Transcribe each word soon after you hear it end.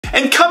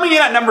And coming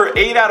in at number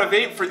 8 out of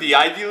 8 for the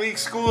Ivy League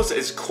schools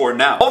is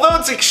Cornell. Although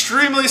it's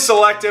extremely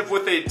selective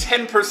with a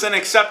 10%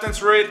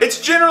 acceptance rate,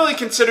 it's generally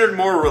considered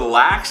more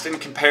relaxed in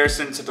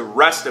comparison to the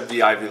rest of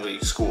the Ivy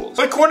League schools.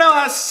 But Cornell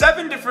has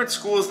 7 different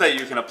schools that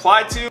you can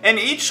apply to, and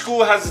each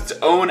school has its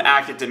own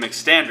academic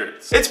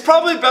standards. It's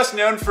probably best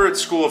known for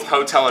its School of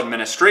Hotel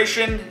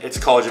Administration, its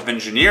College of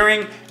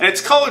Engineering, and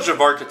its College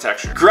of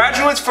Architecture.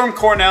 Graduates from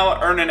Cornell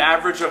earn an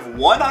average of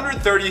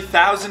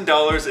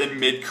 $130,000 in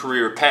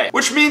mid-career pay,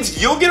 which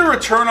means you'll get a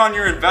return on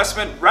your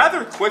investment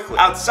rather quickly.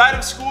 Outside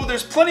of school,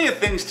 there's plenty of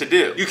things to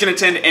do. You can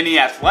attend any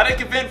athletic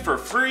event for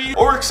free,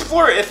 or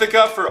explore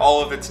Ithaca for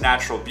all of its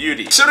natural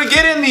beauty. So to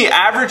get in, the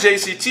average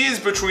ACT is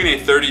between a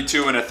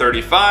 32 and a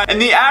 35,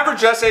 and the average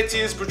SAT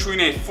is between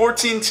a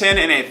 1410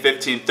 and a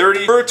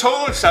 1530, for a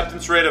total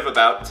acceptance rate of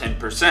about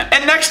 10%.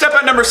 And next up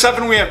at number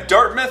 7, we have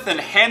Dartmouth in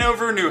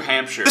Hanover, New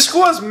Hampshire. The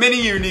school has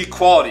many unique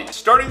qualities,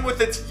 starting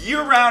with its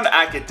year-round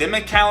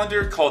academic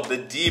calendar called the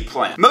D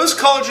Plan. Most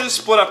colleges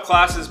split up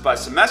classes by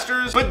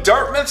semesters, but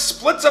Dartmouth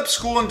splits up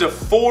school into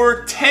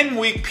 4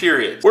 10-week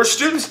periods, where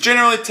students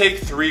generally take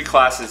 3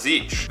 classes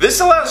each. This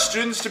allows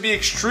students to be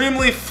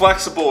extremely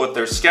flexible with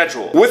their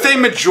schedule, with a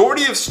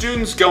majority of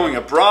students going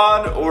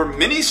abroad, or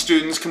many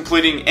students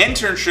completing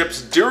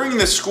internships during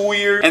the school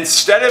year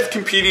instead of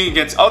competing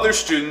against other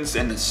students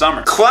in the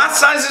summer. Class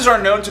sizes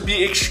are known to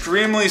be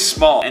extremely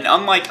small, and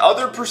unlike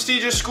other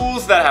prestigious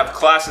schools that have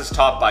classes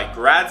taught by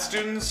grad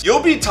students,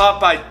 you'll be taught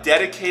by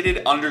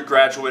dedicated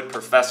undergraduate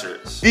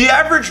professors. The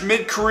average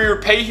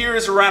mid-career pay here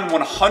is around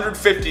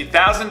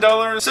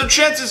 $150,000, so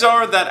chances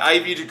are that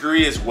Ivy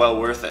degree is well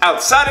worth it.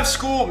 Outside of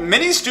school,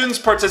 many students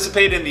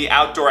participate in the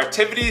outdoor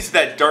activities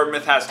that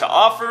Dartmouth has to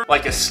offer,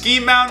 like a ski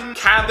mountain,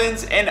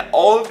 cabins, and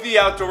all of the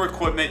outdoor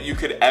equipment you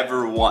could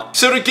ever want.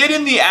 So to get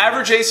in, the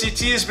average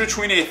ACT is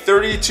between a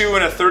 32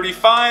 and a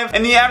 35,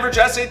 and the average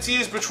SAT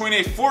is between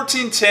a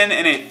 1410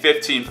 and a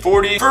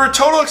 1540, for a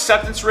total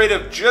acceptance rate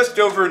of just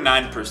over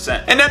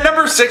 9%. And at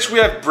number 6, we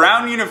have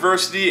Brown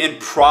University in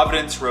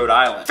Providence, Rhode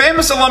Island.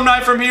 Famous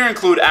alumni from here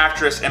include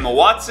actress Emma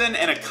Watson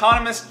and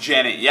economist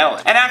Janet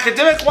Yellen. And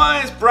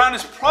academic-wise, Brown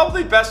is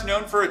probably best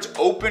known for its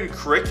open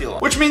curriculum,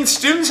 which means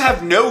students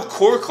have no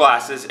core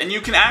classes and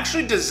you can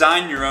actually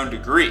design your own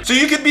degree. So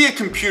you could be a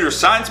computer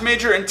science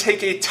major and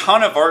take a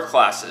ton of art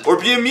classes, or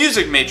be a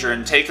music major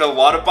and take a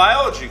lot of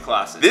biology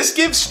classes. This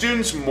gives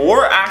students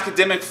more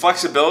academic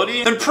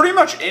flexibility than pretty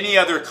much any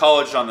other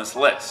college on this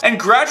list. And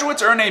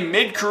graduates earn a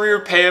mid-career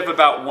pay of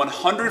about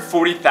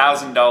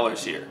 $140,000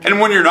 here. And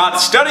when you're not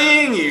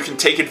studying, you can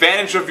take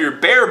advantage of your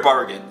bear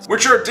bargains,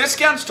 which are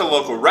discounts to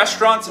local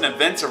restaurants and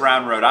events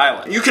around Rhode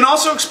Island. You can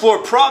also explore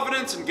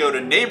Providence and go to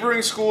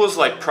neighboring schools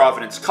like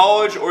Providence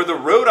College or the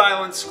Rhode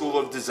Island School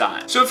of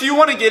Design. So if you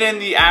want to get in,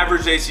 the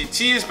average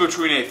ACT is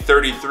between a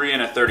 33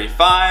 and a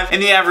 35,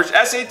 and the average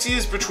SAT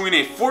is between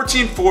a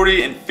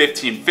 1440 and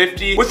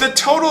 1550, with a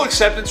total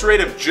acceptance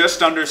rate of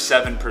just under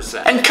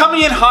 7%. And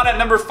coming in hot at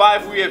number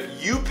 5, we have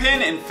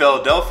UPenn in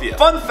Philadelphia.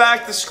 Fun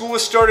fact, the school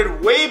was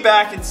started way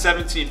back in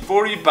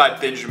 1740 by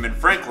Benjamin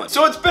Franklin,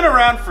 so it's been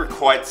around for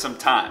quite some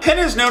time. Penn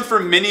is known for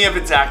many of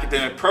its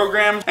academic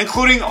programs,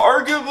 including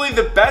arguably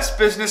the best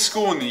business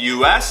school in the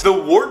US, the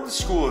Wharton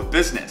School of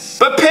Business.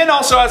 But Penn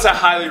also has a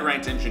highly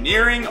ranked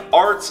engineering,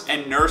 arts,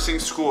 and nursing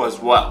school as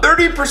well.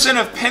 30%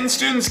 of Penn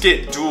students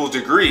get dual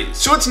degrees,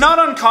 so it's not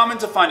uncommon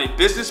to find a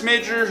business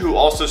major who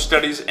also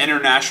studies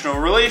international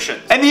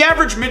relations. And the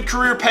average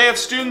mid-career pay of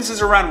students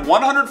is around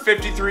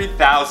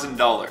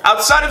 $153,000.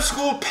 Outside of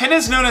school, Penn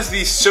is known as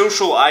the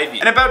social Ivy,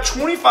 and about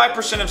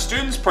 25% of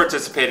students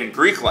participate in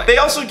Greek life. They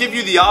also give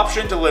you the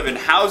option to live in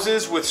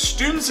houses with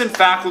students and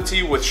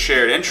faculty with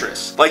shared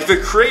interests, like the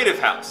Creative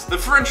House, the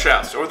French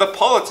House, or the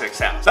Politics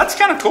House. That's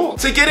kind of cool.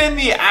 To get in,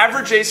 the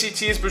average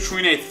ACT is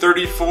between a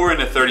 34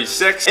 and a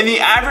 36, and the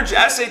average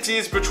SAT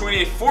is between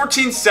a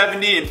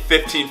 1470 and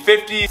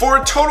 1550, for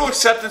a total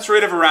acceptance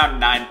rate of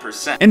around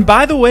 9%. And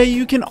by the way,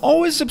 you can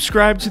always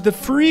subscribe to the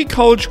free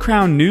College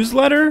Crown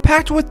newsletter,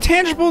 packed with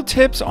tangible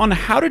tips on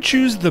how to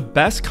choose the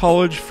best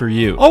college for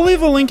you. I'll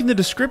leave a link in the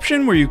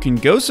description where you can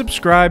go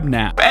subscribe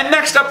now. And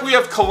next up, we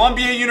have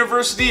Columbia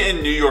University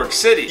in New York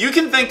City. You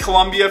can thank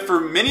Columbia for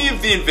many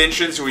of the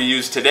inventions we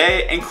use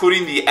today,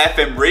 including the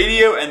FM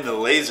radio and the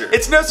laser.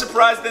 It's no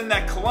surprise then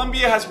that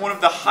Columbia has one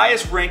of the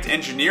highest ranked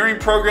engineering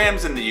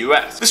programs in the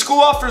US. The school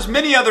offers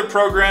many other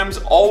programs,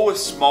 all with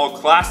small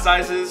class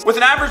sizes, with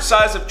an average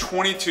size of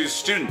 22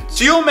 students.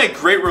 So you'll make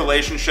great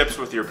relationships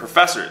with your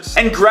professors.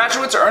 And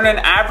graduates earn an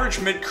average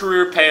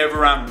mid-career pay of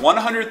around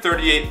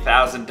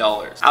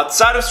 $138,000.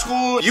 Outside of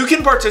school, you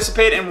can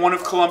participate in one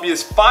of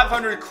Columbia's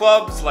 500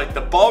 clubs like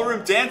the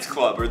Ballroom Dance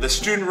Club or the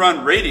Student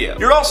Run Radio.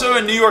 You're also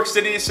in New York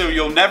City, so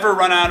you'll never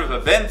run out of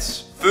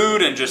events,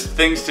 food, and just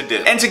things to do.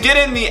 And to get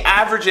in, the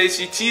average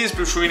ACT is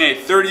between a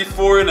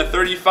 34 and a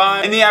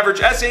 35, and the average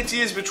SAT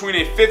is between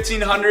a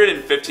 1500 and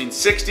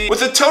 1560,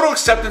 with a total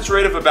acceptance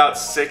rate of about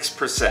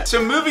 6%.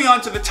 So moving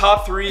on to the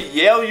top three,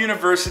 Yale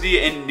University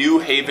and New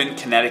Haven,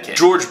 Connecticut.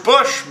 George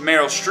Bush,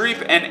 Meryl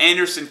Streep, and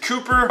Anderson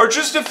Cooper are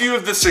just a few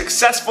of the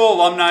successful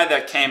alumni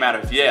that came out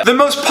of Yale. The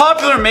most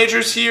popular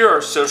majors here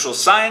are social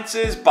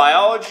sciences,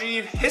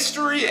 biology,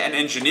 history, and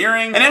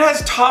engineering, and it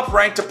has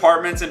top-ranked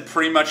departments in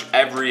pretty much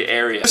every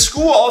area. The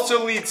school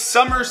also leads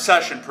summer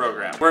session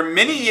program, where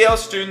many Yale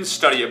students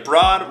study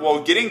abroad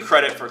while getting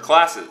credit for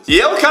classes.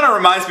 Yale kind of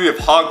reminds me of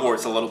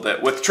Hogwarts a little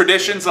bit, with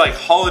traditions like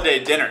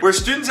holiday dinner, where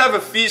students have a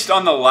feast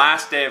on the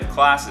last day of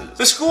classes.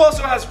 The school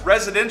also has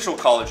residential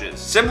colleges,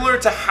 similar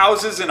to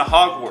houses in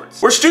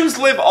Hogwarts, where students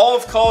live all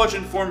of college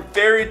and form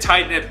very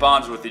tight-knit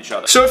bonds with each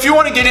other. So if you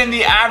want to get in,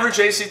 the average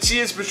ACT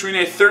is between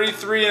a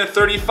 33 and a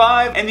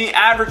 35, and the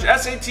average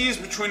SAT is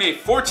between a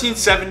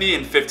 1470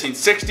 and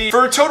 1560,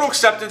 for a total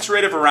acceptance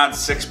rate of around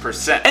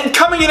 6%. And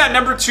coming in at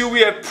number 2,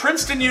 we have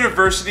Princeton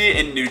University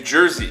in New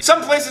Jersey.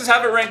 Some places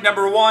have it ranked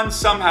number 1,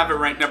 some have it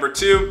ranked number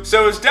 2,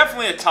 so it's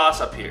definitely a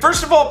toss-up here.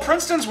 First of all,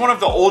 Princeton's one of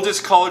the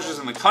oldest colleges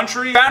in the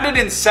country, founded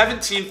in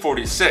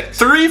 1746.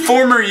 3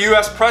 former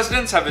US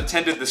presidents have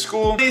attended the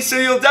school, so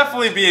you'll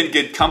definitely be in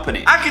good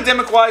company.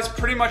 Academic-wise,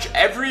 pretty much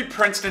every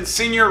Princeton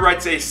senior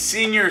writes a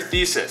senior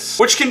thesis,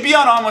 which can be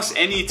on almost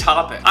any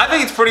topic. I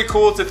think it's pretty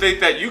cool to think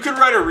that you could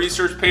write a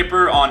research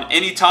paper on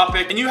any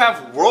topic, and you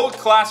have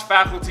world-class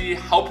faculty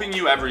helping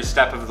you every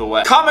step of the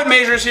way. Common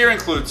majors here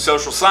include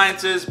social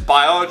sciences,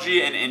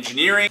 biology, and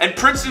engineering, and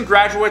Princeton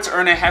graduates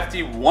earn a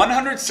hefty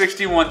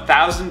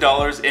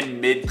 $161,000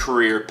 in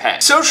mid-career pay.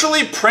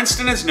 Socially,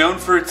 Princeton is known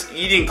for its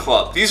eating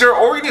club. These are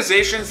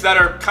organizations that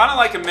are kind of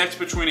like a mix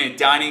between a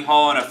dining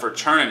hall and a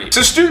fraternity.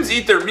 So students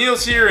eat their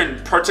meals here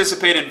and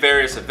participate in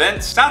various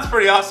events. Sounds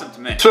pretty awesome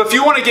to me. So if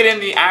you want to get in,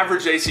 the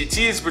average ACT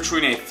is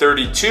between a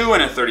 32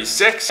 and a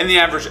 36, and the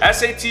average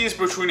SAT is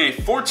between a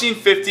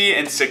 1450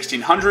 and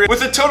 1600,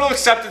 with a total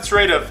acceptance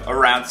rate of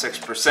around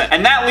 6%.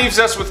 And that leaves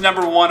us with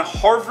number 1,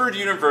 Harvard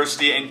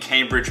University in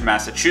Cambridge,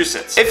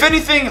 Massachusetts. If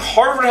anything,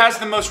 Harvard has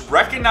the most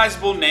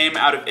recognizable name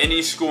out of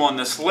any school on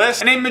this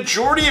list, and a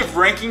majority of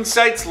ranking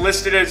sites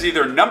listed as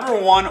either number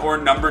 1 or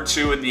number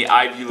 2 in the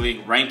Ivy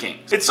League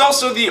rankings. It's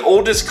also the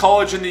oldest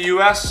college in the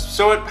US,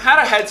 so it had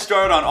a head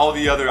start on all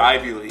the other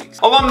Ivy Leagues.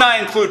 Alumni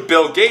include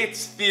Bill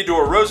Gates,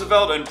 Theodore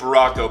Roosevelt, and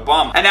Barack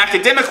Obama. And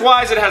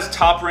academic-wise, it has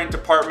top-ranked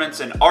departments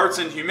in arts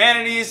and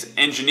humanities,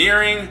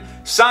 engineering,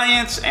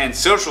 science, and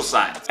social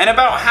science. And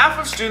about half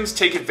of students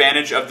take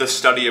advantage of the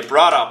study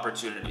abroad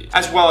opportunity,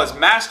 as well as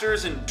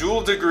master's and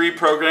dual degree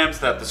programs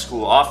that the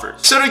school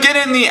offers. So to get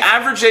in, the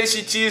average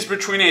ACT is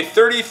between a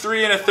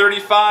 33 and a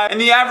 35, and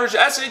the average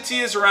SAT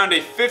is around a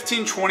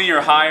 1520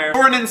 or higher,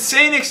 for an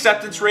insane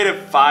acceptance rate of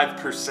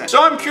 5%.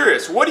 So I'm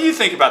curious, what do you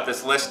think about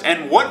this list,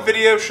 and what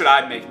video should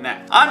I make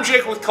next? I'm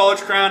Jake with College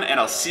Crown, and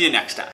I'll see you next time.